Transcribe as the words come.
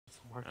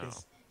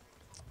Marcus.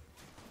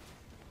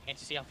 Can't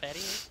you see how fat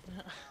he is?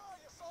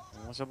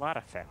 There's a lot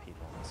of fat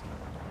people in this game.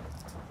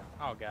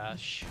 Oh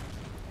gosh.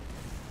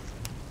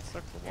 This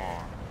looks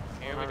long.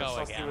 Here we go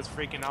Susty again. was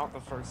freaking out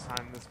the first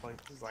time this place.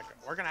 He's like,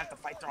 we're gonna have to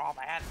fight through all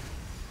that.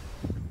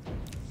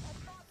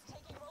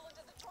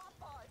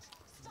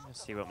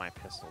 Let's see what my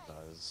pistol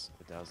does.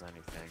 If it does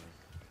anything.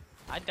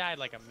 I died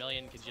like a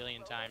million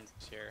kajillion times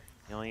here.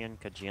 Million,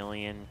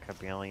 kajillion,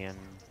 kabillion.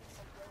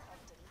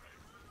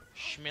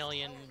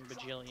 Schmillion,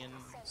 bajillion.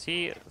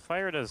 See,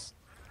 fire does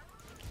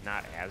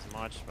not as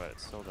much, but it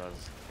still does.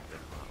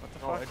 What the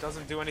No, fuck? it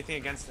doesn't do anything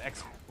against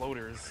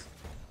exploders.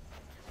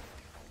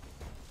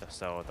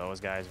 So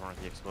those guys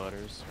weren't the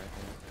exploders, right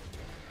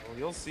there. Well,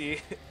 you'll see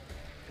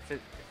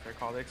if they're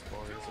called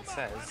exploders. It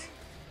says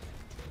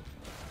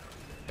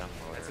Gun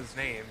loader. that's his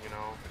name, you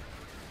know.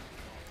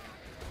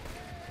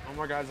 No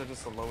more guys are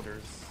just the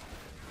loaders.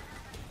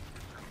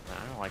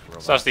 I don't like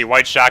robots. So it's the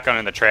white shotgun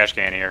in the trash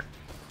can here.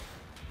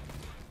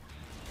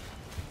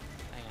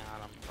 Hang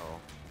on, Oh.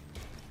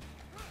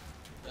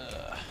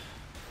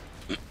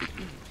 I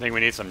think we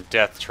need some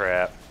death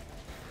trap.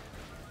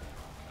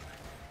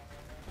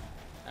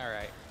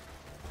 Alright.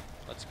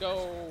 Let's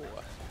go.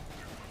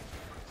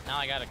 Now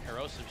I got a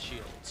corrosive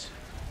shield.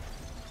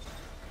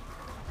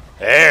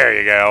 There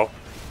you go.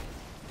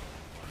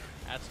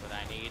 That's what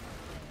I need.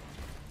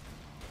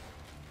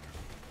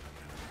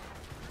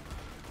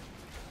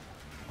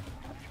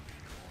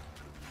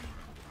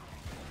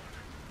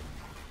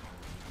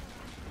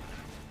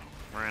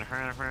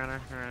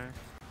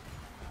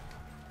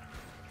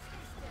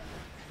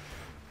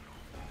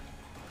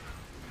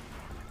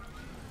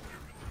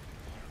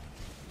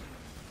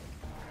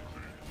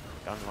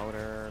 Gun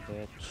loader,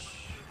 bitch.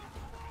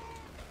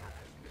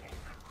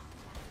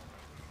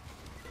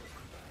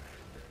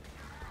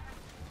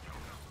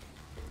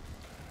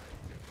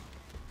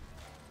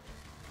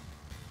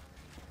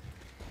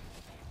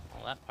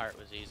 Well, that part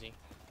was easy.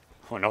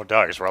 Oh, no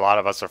dogs, where a lot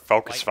of us are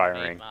focus White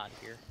firing. grenade mod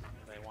here,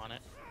 if they want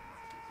it.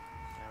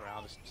 Alright,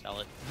 I'll just sell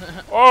it.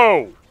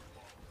 Whoa!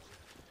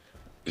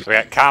 So we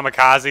got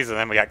kamikazes and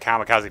then we got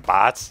kamikaze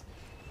bots.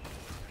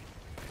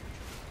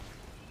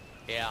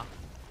 Yeah.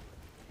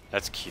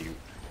 That's cute.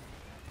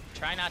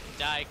 Try not to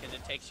die because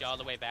it takes you all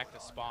the way back to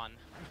spawn.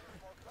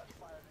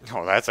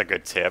 Oh, that's a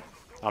good tip.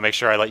 I'll make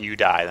sure I let you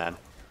die then.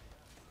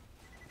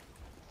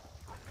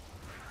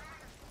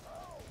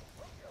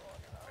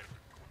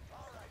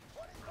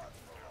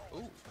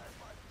 Ooh.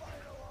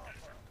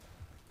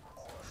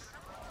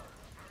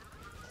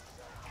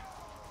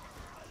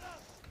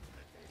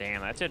 Damn,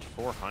 that did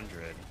 400.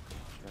 Shit.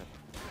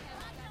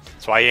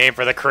 That's why you aim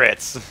for the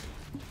crits.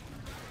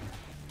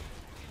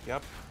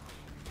 Yep.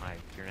 My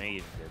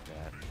grenade did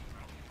that.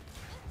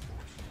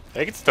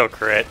 They can still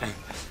crit.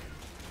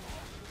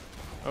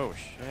 Oh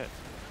shit.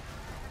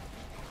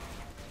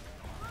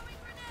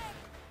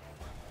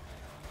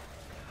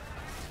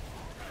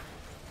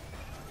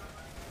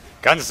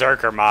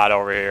 Gunzerker mod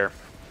over here.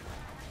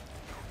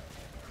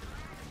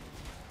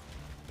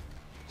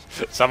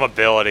 Some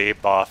ability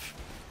buff.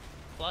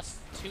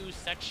 +2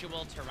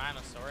 sexual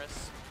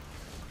Tyrannosaurus.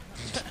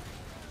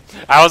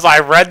 I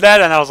read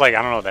that and I was like,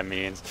 I don't know what that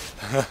means.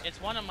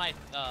 It's one of my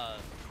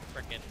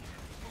frickin'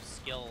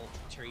 skill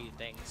tree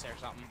things or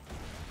something.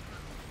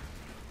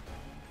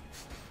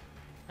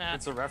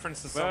 It's a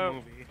reference to some Whoa.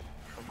 movie,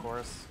 of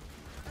course.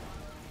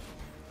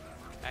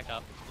 Back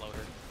up, exploder.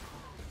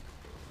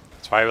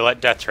 That's why we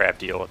let Death Trap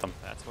deal with them.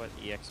 That's what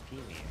EXP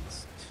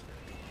means.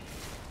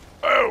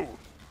 Oh!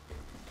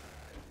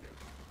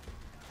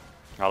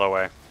 Other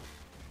way.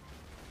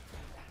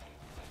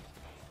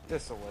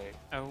 This away.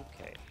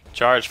 Okay.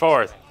 Charge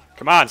forth.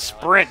 Come on,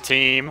 sprint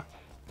team.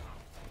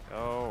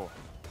 Oh.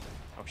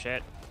 Oh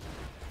shit.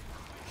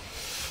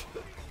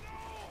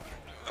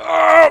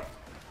 Oh!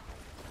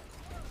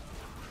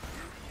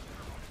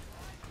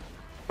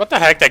 What the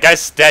heck? That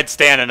guy's dead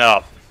standing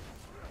up.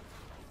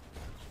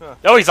 Huh.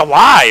 No, he's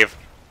alive.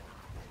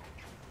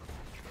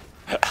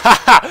 No,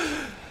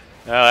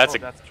 that's Oh, a.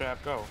 death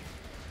trap, go.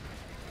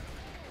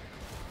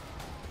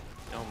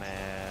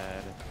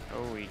 Nomad.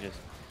 Oh, he just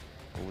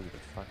blew the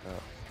fuck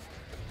up.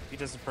 He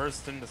just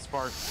burst into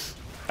sparks.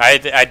 I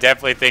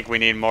definitely think we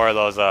need more of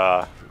those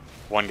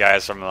one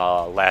guys from the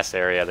last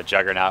area, the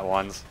Juggernaut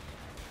ones.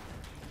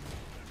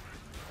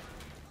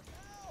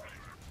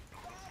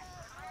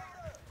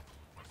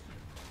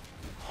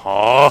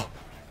 Huh?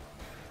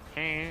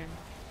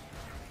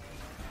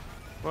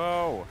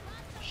 Whoa.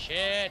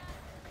 Shit.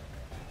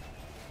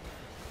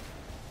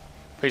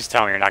 Please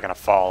tell me you're not gonna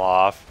fall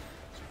off.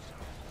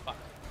 Fuck.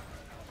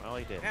 Well,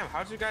 he did. Damn,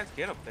 how'd you guys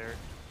get up there?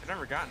 I've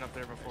never gotten up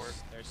there before.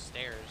 There's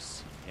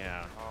stairs.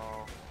 Yeah.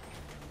 Oh.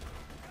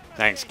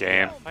 Thanks,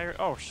 game. Fire.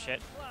 Oh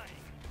shit.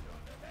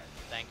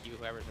 Thank you,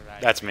 whoever's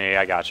revived. That's me.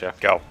 I gotcha.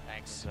 Go.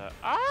 Thanks.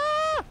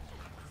 Ah!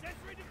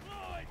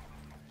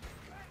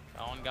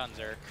 Owen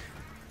Gunzerk.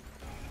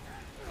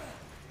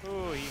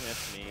 Ooh, he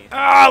missed me.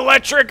 Ah,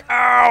 electric!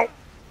 Ow!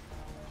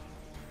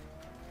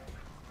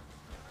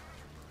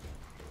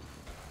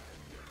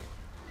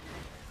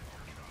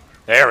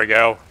 There we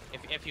go.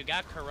 if you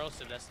got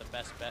corrosive, that's the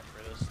best bet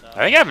for this stuff.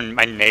 I think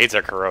my nades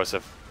are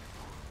corrosive.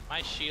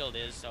 My shield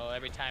is, so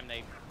every time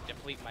they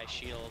deplete my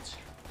shields.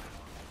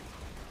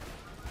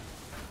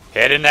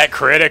 Hitting that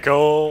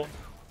critical.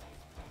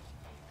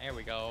 There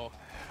we go.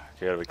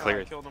 Good, we I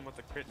cleared. killed him with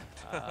the crit.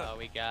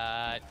 We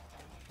got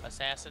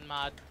assassin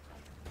mod.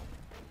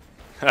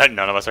 None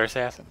of us are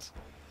assassins.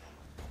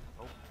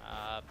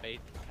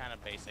 Kind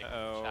of basic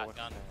Uh-oh, what's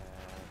shotgun.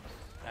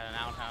 that? Got an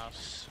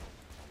outhouse.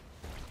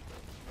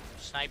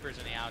 Snipers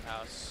in the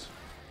outhouse.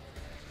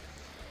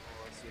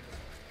 Oh, let's see if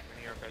it's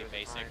linear Pretty better than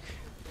basic. mine.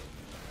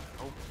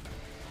 Oh.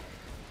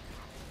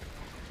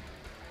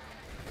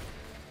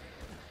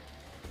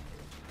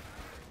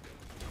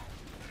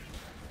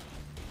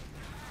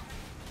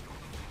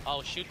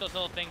 Oh, shoot those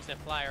little things that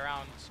fly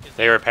around. 'Cause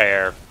They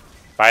repair.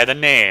 By the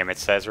name, it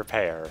says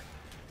repair.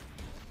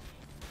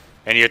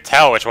 And you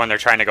tell which one they're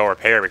trying to go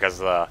repair because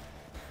the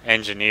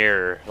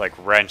engineer, like,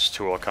 wrench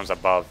tool comes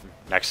above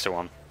next to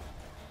them.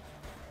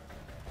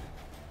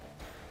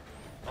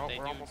 Oh, they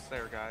we're do- almost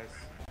there, guys.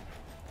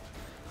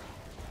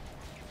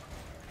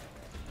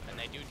 And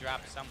they do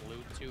drop some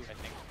loot too, I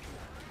think.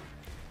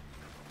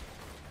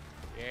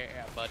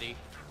 Yeah, buddy.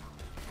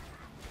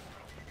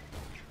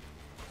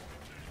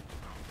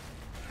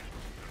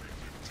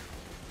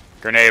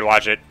 Grenade,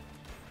 watch it.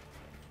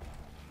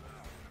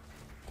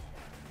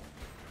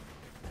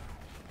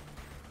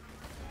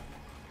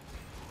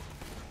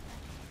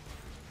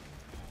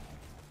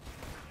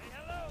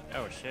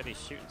 Oh shit, he's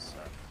shooting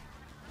stuff.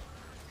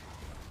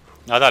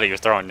 I thought he was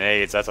throwing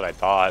nades, that's what I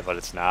thought, but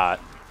it's not.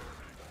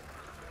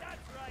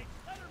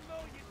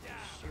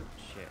 Shoot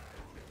shit.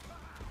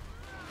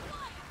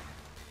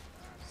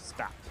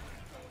 Stop.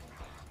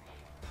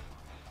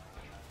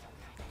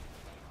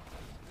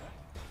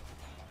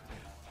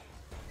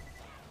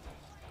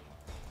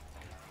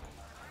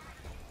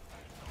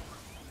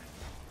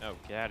 Oh,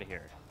 get out of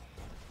here.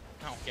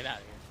 Oh, get out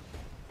of here.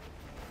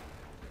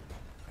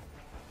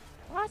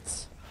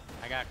 What?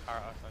 I got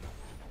Carlson.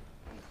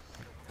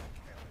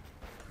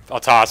 I'll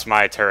toss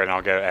my turret and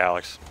I'll get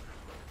Alex.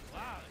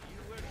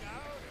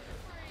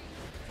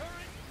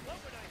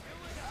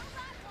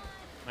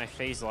 My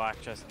phase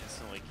lock just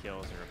instantly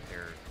kills or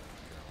repairs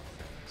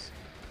things.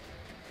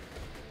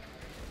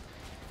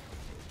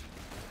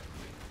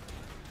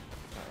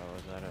 Uh-oh,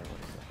 is that a... What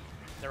is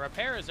that? The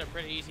repairs are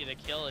pretty easy to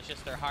kill, it's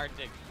just they're hard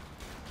to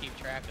keep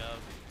track of.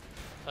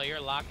 So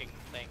your locking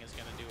thing is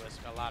going to do us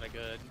a lot of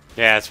good.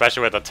 Yeah,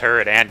 especially with the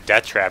turret and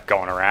death trap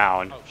going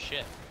around. Oh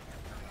shit.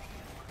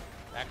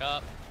 Back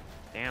up.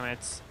 Damn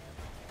it.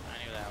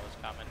 I knew that was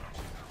coming.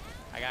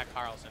 I got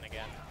Carlson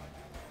again.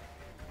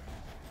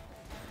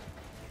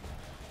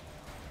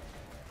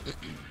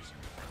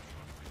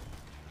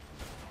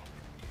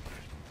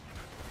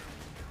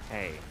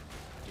 Hey,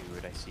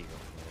 dude, I see you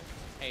over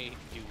there. Hey,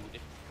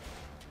 dude.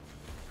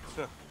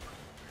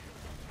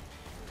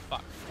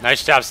 Fuck.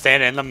 Nice job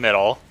standing in the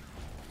middle.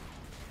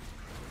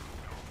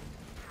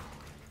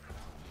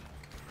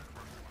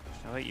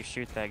 I'll let you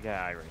shoot that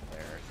guy right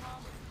there.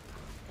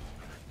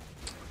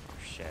 Oh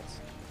shit.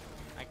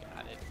 I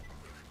got it.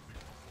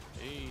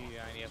 Hey,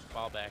 I need to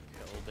fall back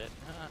a little bit.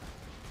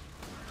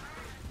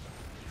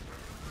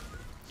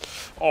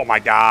 Oh my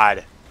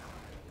god.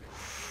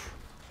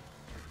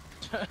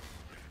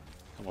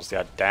 Almost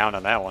got down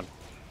on that one.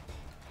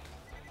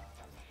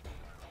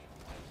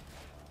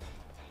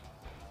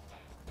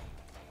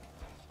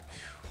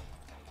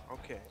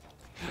 Okay.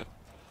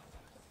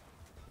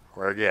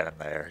 We're getting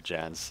there,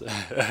 gents. We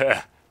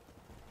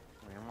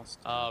almost...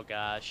 Oh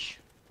gosh.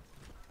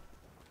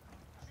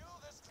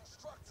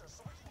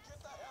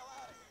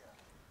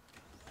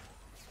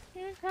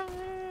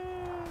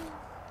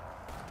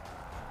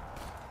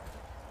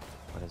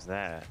 What is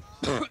that?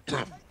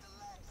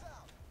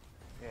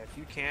 Yeah, if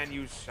you can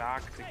use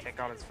shock to take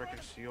out its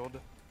frickin' shield.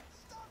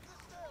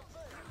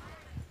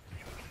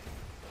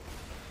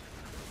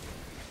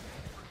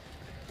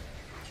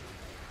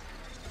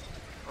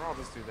 Or I'll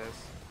just do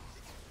this.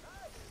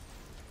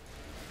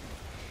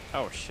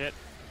 Oh shit.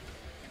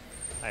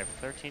 I have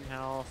 13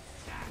 health.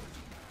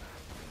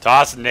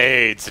 Toss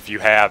nades if you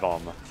have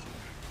them.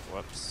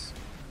 Whoops.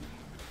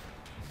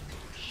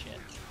 Shit.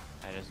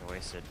 I just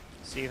wasted.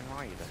 Steven,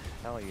 why are you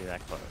the hell are you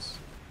that close?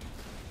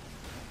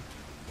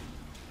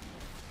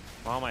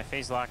 Well, my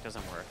phase lock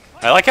doesn't work.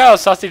 I like how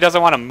Susty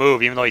doesn't want to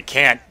move, even though he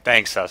can't.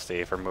 Thanks,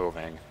 Susty, for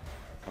moving.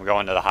 I'm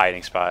going to the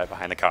hiding spot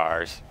behind the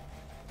cars.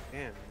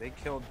 Damn, they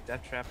killed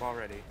Death Trap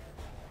already.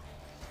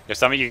 If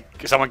someone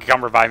can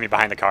come revive me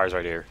behind the cars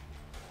right here.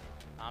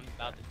 I'm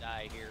about to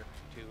die here,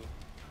 too.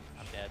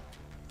 I'm dead.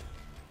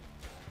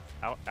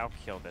 I'll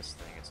kill this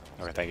thing. It's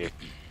almost Okay, thank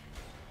you.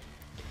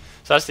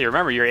 Susty,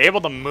 remember, you're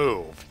able to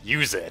move.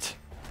 Use it.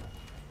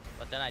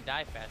 But then I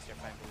die faster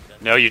if I move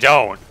it. No, you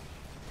don't. Well,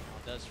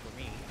 it does for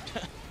me.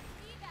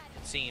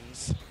 It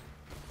seems.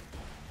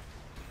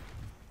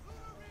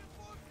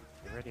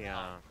 You're ready, This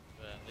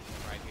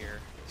is right here.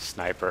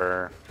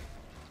 Sniper.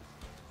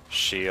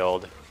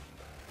 Shield.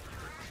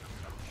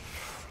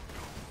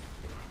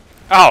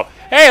 Oh,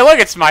 hey, look,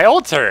 it's my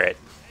old turret.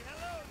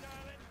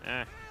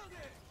 eh.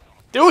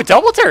 Dude,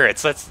 double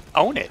turrets. Let's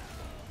own it.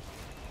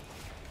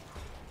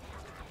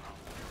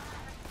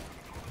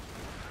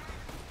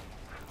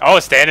 Oh,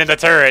 stand in the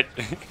turret.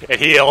 It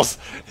heals.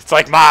 It's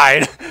like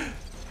mine.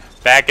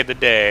 Back in the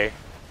day.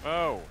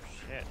 Oh,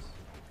 shit.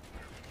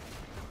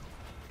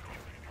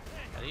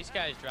 Yeah, these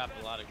guys drop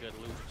a lot of good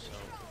loot, so.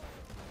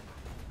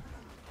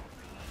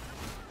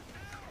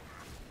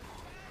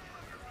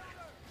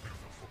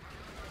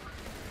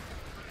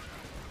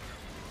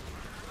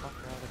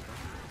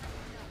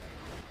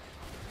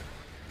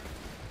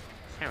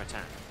 Hammer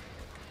time.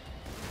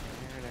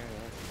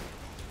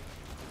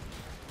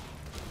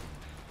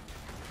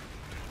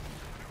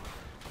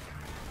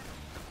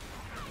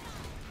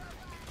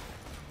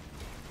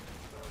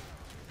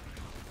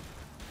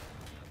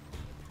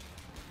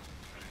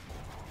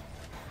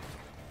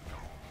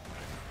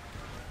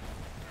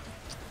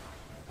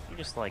 You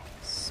just like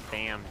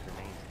spam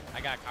grenades. I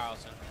got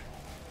Carlson.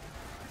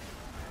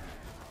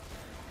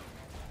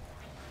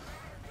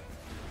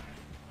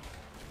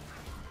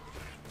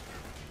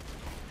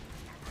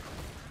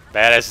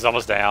 Badass is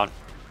almost down.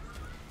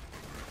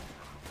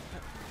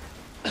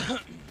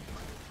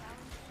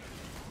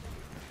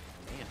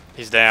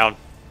 He's down.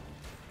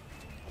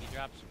 He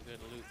dropped some good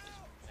loot this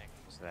thing.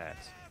 What's that?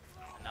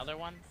 Another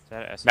one? Is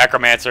that a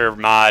Necromancer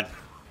mod.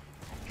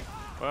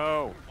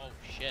 Whoa. Oh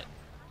shit.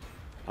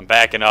 I'm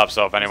backing up,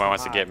 so if anyone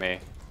wants to get me.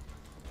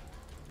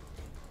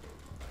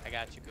 I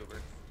got you,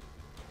 Cooper.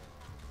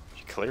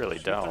 You clearly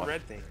Shoot the don't.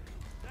 red thing.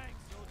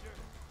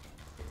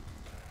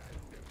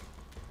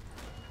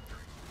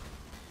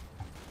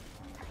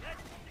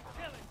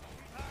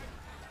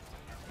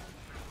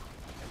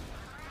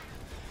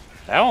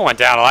 That one went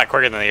down a lot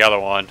quicker than the other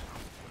one.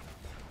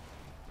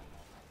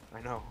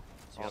 I know.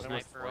 The other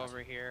one's Sniper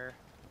over here.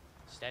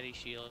 Steady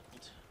shield.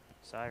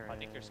 Siren. I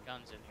think there's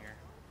guns in here.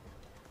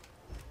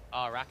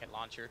 Oh, rocket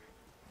launcher.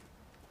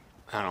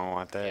 I don't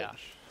want that. Yeah.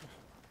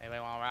 Anybody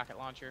want a rocket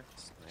launcher?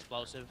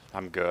 Explosive.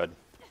 I'm good.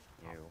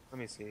 You. Let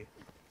me see.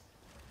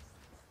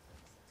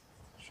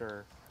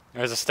 Sure.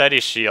 There's a steady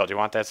shield. You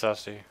want that,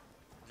 Susty?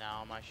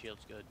 No, my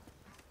shield's good.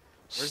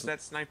 Where's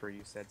that sniper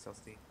you said,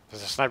 Celsti?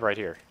 There's a sniper right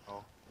here.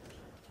 Oh.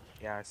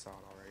 Yeah, I saw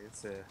it already.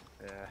 It's a.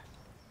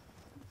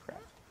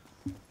 Crap.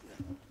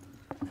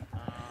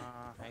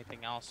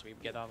 Anything else? We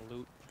get all the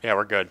loot. Yeah,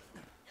 we're good.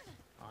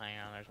 Oh, hang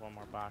on. There's one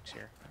more box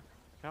here.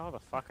 Look at all the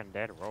fucking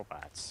dead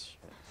robots.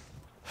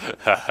 Shit.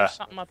 There's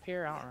something up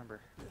here. I don't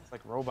remember. It's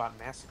like Robot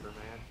Massacre,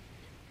 man.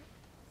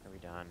 Are we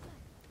done?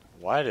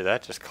 Why did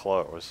that just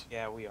close?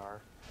 Yeah, we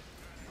are.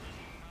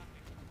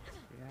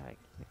 Yeah, I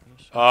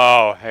can't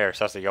Oh, here,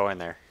 Susty, go in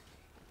there.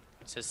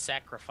 It says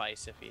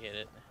sacrifice if you hit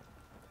it.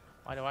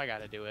 Why do I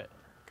gotta do it?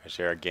 Because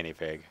you're a guinea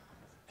pig.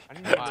 I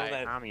didn't even know Why?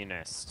 that.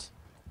 Communist.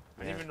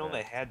 I didn't even know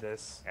they had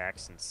this.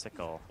 Axe and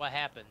sickle. What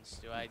happens?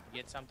 Do I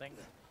get something?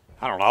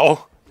 I don't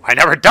know. I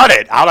never done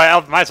it. How the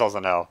hell am I supposed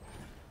to know?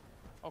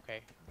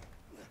 Okay.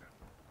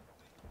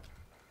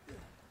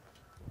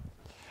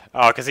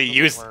 Oh, because he Doesn't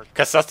used, work.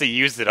 because Susty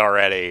used it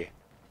already.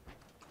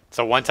 It's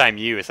a one-time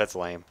use. That's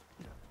lame.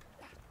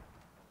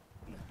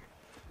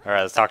 All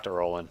right, let's talk to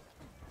Roland.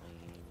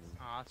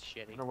 Oh, that's I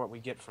shitty. wonder what we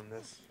get from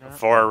this.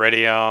 4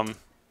 iridium,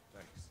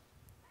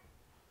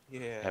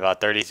 Yeah.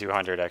 about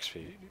 3,200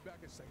 XP.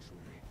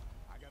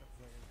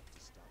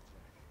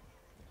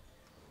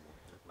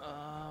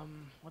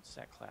 What's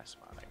that class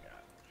mod I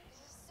got? You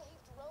saved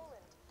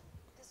Roland.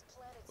 This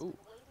planet's Ooh. been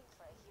waiting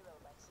for a hero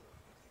like you.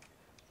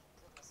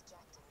 Goodness,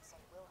 Jack didn't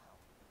send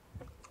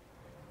Wilhelm.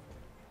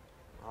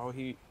 Oh,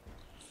 he.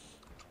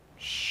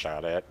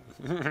 Shot it.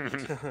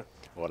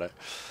 What a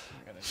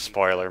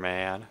spoiler,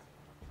 man.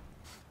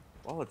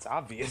 Well, it's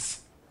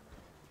obvious.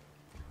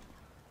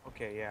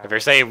 Okay, yeah. If you're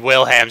saying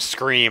Wilhelm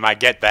scream, I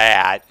get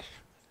that.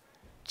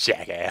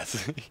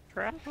 Jackass.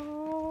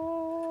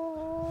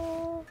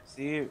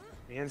 See,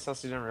 me and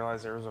Celsi didn't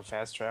realize there was a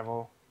fast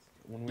travel.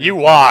 When You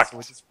were playing, walked. So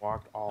we just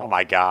walked all. Oh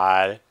my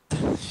god.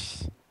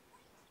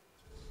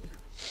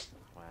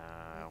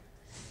 Wow.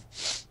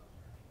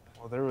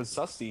 Well, there was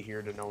Susty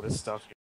here to notice stuff.